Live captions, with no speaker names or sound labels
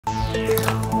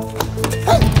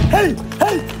Hey!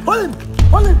 Hey! Hold him!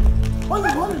 Hold him! Hold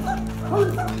him! Hold him! Hold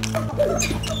him!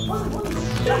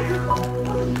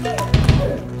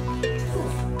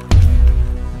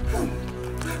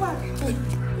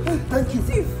 Hey, thank you.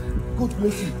 Thief. God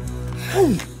bless you.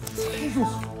 Hey,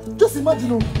 Jesus. Just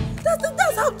imagine.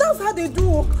 That's how they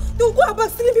do. They'll go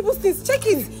about stealing people's things. Check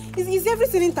it. Is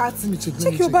everything intact? Let me check.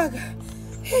 Check your bag.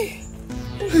 Hey.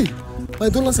 Hey, my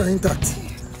dollars are intact.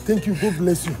 Thank you. God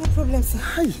bless you. No problem, sir.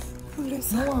 Hey. No problem,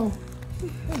 sir. Wow.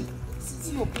 Hey,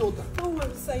 see your brother. Don't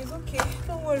worry, sir. It's okay.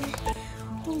 Don't worry.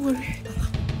 Don't worry.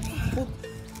 But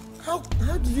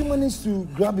how did you manage to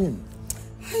grab him?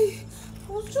 I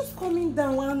was just coming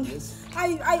down and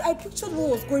I pictured what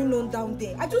was going on down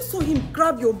there. I just saw him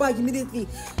grab your bag immediately.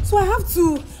 So I have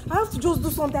to just do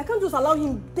something. I can't just allow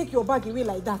him take your bag away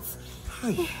like that.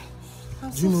 Hey.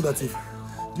 Do you know that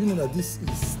this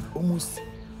is almost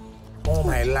all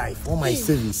my life, all my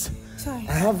savings? I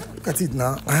have, look at it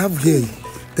now. I have here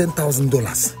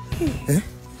 $10,000. Eh?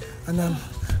 And I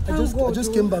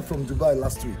just came back from Dubai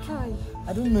last week.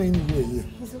 I don't know anywhere here.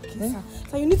 It's okay, sir.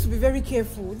 So you need to be very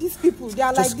careful. These people, they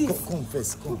are just like this. Come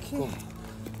first. Come.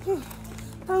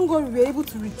 Thank God we were able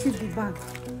to retrieve the bag.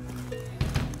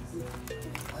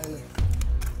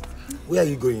 Where are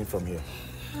you going from here?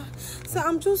 So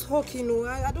I'm just hawking.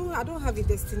 I don't have a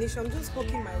destination. I'm just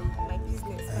hawking my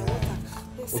business, my water.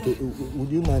 Yes, okay, would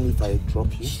you mind if I drop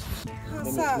you?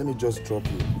 Let me just drop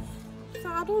you. Sir,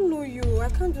 I don't know you. I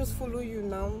can't just follow you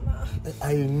now.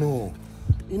 I know.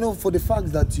 You know, for the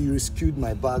fact that you rescued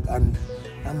my bag, and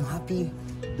I'm happy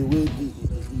the way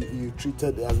you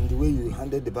treated, and the way you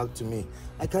handed the bag to me.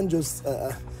 I can't just,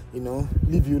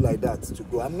 leave you like that to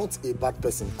go. I'm not a bad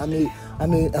person. I'm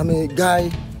a guy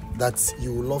that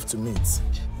you would love to meet.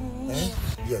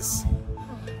 Yes.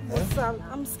 But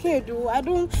I'm scared though. I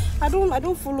don't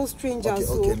follow strangers.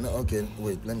 Okay.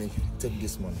 Wait, let me take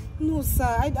this money. No, sir.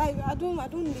 I don't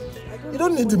need. You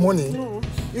don't need the money. No.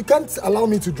 You can't allow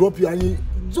me to drop you, and you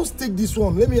just take this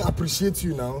one. Let me appreciate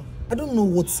you now. I don't know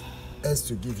what else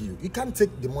to give you. You can't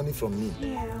take the money from me.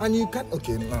 Yeah. And you can't.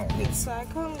 Okay, now wait. Sir, I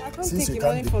can't take the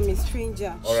money from a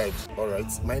stranger. All right.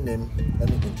 Let me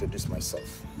introduce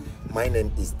myself. My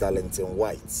name is Darlington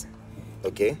White.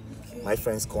 Okay? My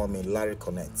friends call me Larry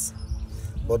Connect.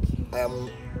 But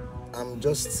I'm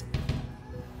just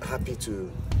happy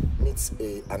to meet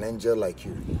an angel like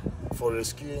you. For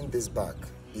rescuing this bag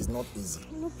is not easy.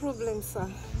 No problem, sir.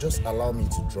 Just allow me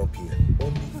to drop you.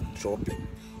 Only dropping.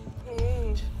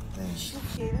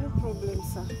 Okay, no problem,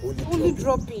 sir. Only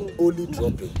dropping. Only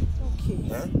dropping. Okay.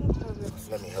 Huh? No problem.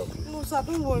 Let me help you. No, sir,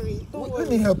 don't worry. Don't worry. Let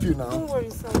me help you now. Don't worry,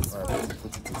 sir. It's All fine. right,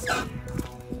 put it inside.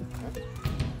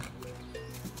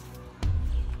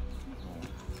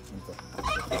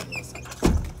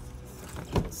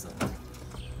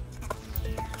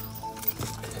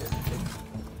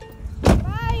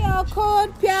 Buy your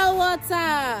cold pure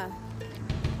water.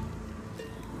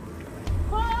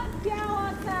 Cold pure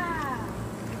water.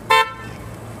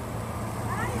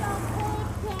 Buy your cold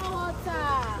pure water.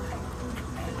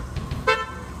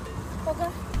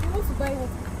 Okay, you want to buy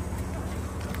water?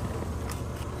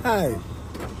 Hi.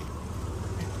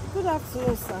 Good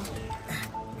afternoon, sir.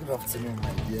 Good afternoon,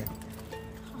 my dear.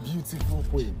 Beautiful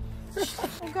queen.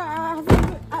 Okay,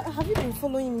 have you been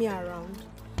following me around?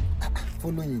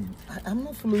 Following? I'm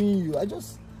not following you. I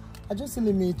just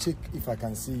let me check if I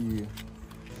can see you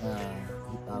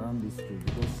around this street,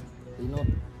 because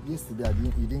yesterday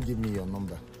you didn't give me your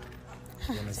number.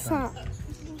 You understand? Sir,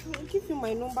 I'll give you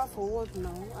my number for what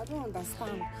now? I don't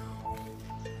understand.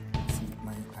 See,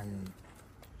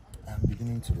 I'm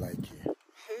beginning to like you.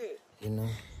 You know,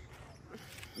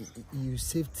 you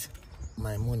saved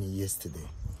my money yesterday,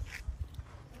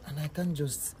 and I can't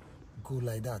just go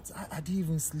like that. I didn't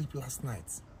even sleep last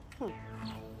night.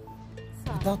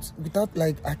 Without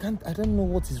like, I don't know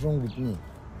what is wrong with me.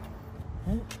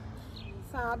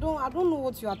 Sir, I don't know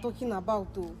what you are talking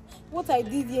about though. What I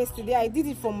did yesterday, I did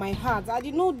it from my heart. I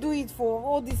did not do it for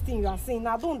all these things you are saying.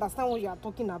 I don't understand what you are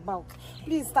talking about.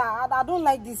 Please, sir, I don't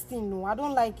like this thing, no. I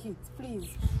don't like it. Please,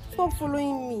 stop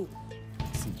following me.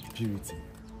 See, Purity,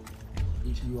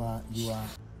 you are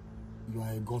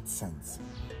a godsend.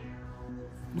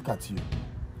 Look at you.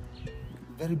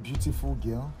 Very beautiful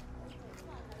girl.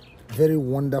 Very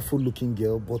wonderful looking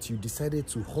girl, but you decided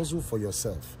to hustle for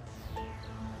yourself.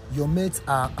 Your mates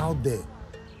are out there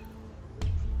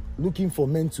looking for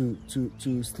men to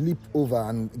sleep over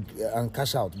and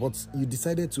cash out, but you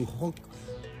decided to hawk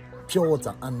pure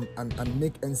water and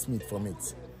make ends meet from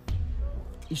it.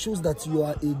 It shows that you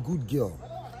are a good girl,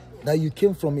 that you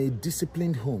came from a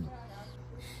disciplined home.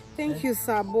 Thank you,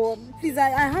 sir, but please, I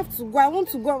have to go. I want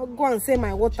to go and sell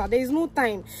my water. There is no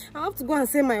time. I have to go and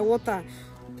sell my water.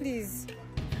 Please.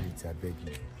 Purity, I beg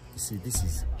you. You see, this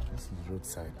is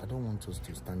roadside. I don't want us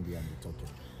to stand here and be talking.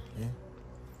 Eh?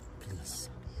 Please.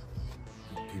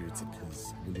 Purity,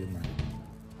 please. Will you marry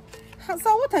me?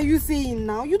 Sir, what are you saying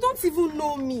now? You don't even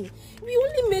know me. We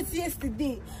only met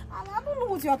yesterday. I don't know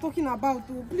what you are talking about.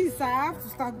 Oh. Please, sir, I have to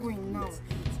start going now.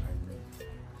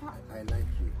 I like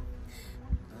you.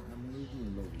 I'm really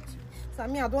in love with you.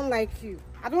 Sammy, I don't like you.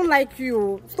 I don't like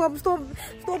you. Stop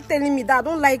telling me that I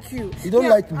don't like you. You don't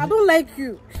like me? I don't like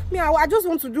you. I just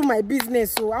want to do my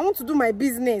business. So I want to do my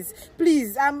business.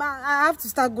 Please, I have to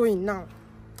start going now.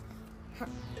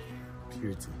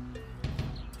 Purity,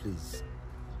 please.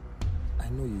 I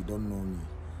know you don't know me,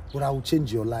 but I will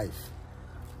change your life.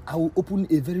 I will open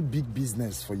a very big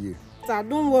business for you. Sir,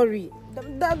 don't worry.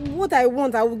 That what I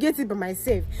want, I will get it by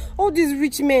myself. All these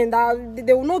rich men,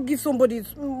 they will not give somebody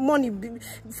money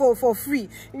for free.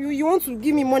 You want to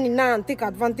give me money now and take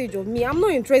advantage of me? I'm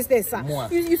not interested, sir.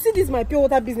 You see, this is my pure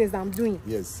water business that I'm doing.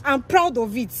 Yes. I'm proud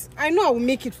of it. I know I will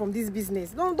make it from this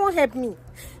business. Don't help me.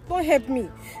 Don't help me.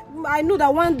 I know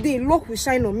that one day luck will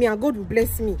shine on me and God will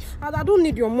bless me. I don't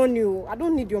need your money. I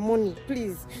don't need your money.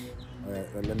 Please.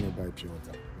 Let me buy pure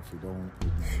water. If you don't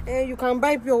need money. You can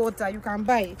buy pure water. You can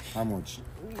buy. How much?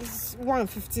 It's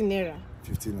 150 naira.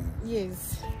 15 naira?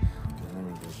 Yes. Okay, let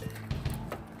me get it.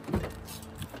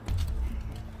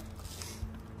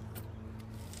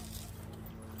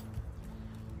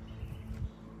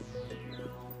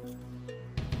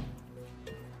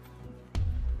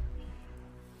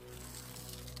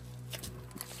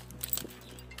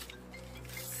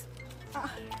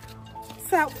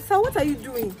 Sir, what are you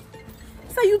doing?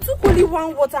 Sir, you took only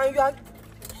one water and you are...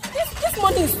 This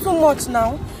money is too much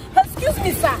now. Excuse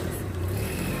me, sir.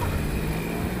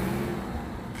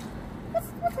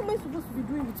 What am I supposed to be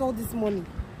doing with all this money?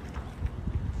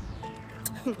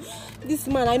 This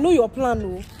man, I know your plan,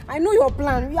 oh. I know your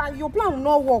plan. Your plan will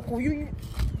not work, oh.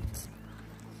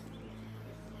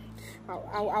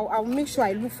 I'll make sure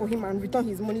I look for him and return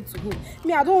his money to him.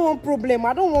 I don't want problem.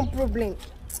 I don't want problem.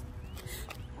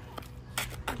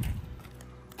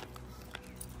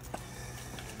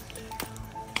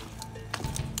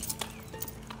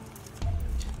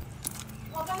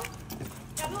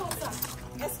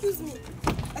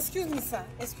 Excuse me, sir.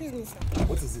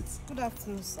 What is it? Good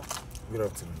afternoon, sir. Good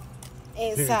afternoon.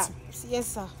 Sir. Yes,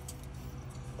 sir.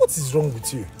 What is wrong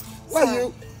with you?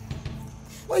 Sir,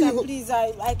 please,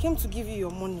 I came to give you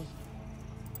your money.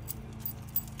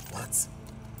 What?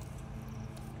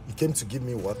 You came to give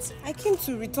me what? I came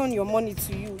to return your money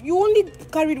to you. You only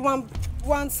carried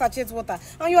one sachet water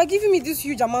and you are giving me this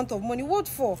huge amount of money. What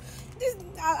for?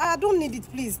 I don't need it,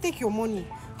 please. Take your money.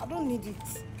 I don't need it.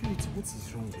 Purity, what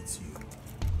is wrong with you?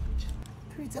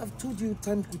 Purity, I've told you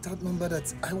time without number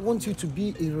that I want you to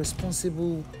be a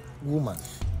responsible woman.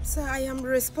 Sir, I am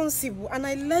responsible and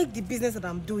I like the business that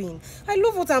I'm doing. I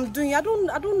love what I'm doing. I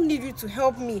don't need you to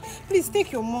help me. Please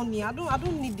take your money. I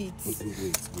don't need it.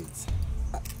 Wait.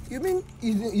 You mean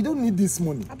you don't need this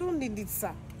money? I don't need it,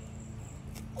 sir.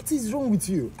 What is wrong with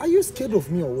you? Are you scared of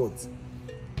me or what?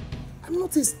 I'm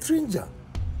not a stranger.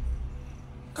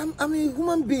 I'm a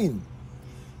human being.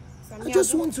 I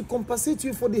just want to compensate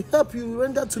you for the help you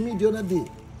rendered to me the other day.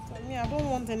 Sammy, I don't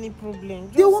want any problem.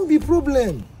 There won't be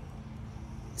problem.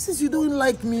 Since you don't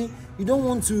like me, you don't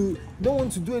want to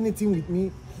do anything with me,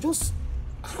 just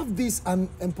have this and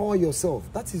empower yourself.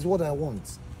 That is what I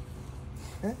want.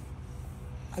 Eh?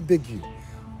 I beg you.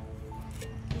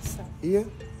 Yes, sir. Yeah?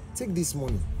 Take this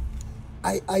money.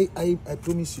 I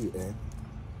promise you,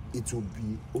 it will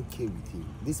be okay with you.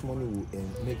 This money will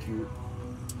make you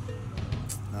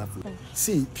happy.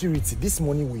 See, Purity, this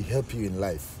money will help you in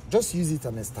life. Just use it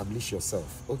and establish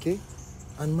yourself, okay?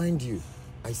 And mind you,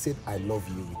 I said I love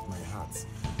you with my heart.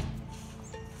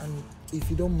 And if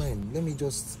you don't mind, let me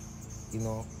just,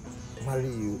 marry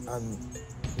you and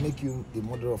make you the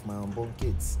mother of my unborn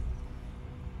kids.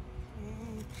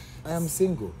 I am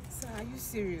single. Sir, are you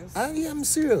serious? I am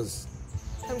serious.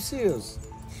 I'm serious.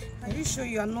 Are you sure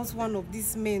you are not one of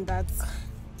these men that...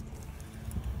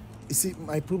 You see,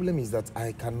 my problem is that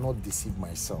I cannot deceive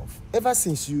myself. Ever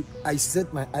since I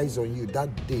set my eyes on you,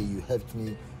 that day you helped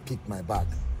me pick my bag.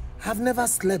 I've never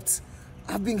slept.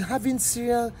 I've been having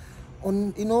cereal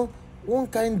on, one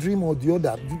kind dream or the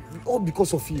other, all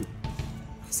because of you.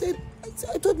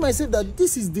 I told myself that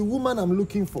this is the woman I'm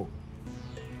looking for.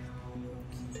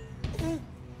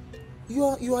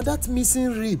 You are that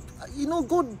missing rib.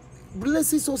 God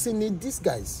blesses us in a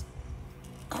disguise.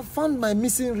 I found my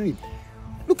missing rib.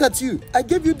 Look at you. I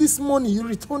gave you this money. You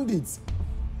returned it.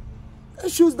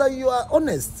 That shows that you are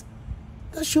honest.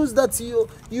 That shows that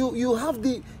you have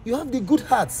the good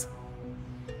heart.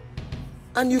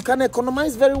 And you can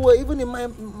economize very well even in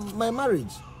my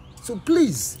marriage. So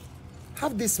please,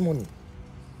 have this money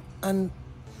and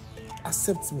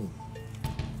accept me.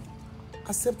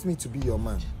 Accept me to be your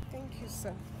man. Thank you,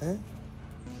 sir. Eh?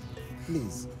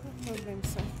 Please. No problem,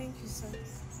 sir. Thank you, sir.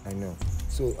 I know.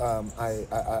 So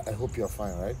I hope you're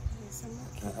fine, right? Yes,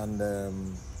 I'm okay.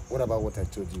 And what about what I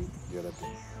told you the other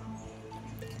day?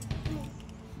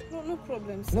 No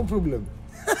problem, sir. No problem.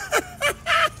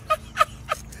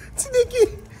 Chineke,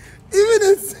 even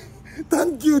it's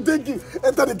thank you.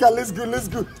 Enter the car, let's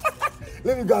go.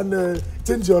 Let me go and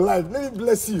change your life. Let me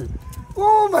bless you.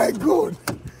 Oh my God,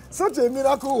 such a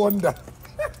miracle wonder.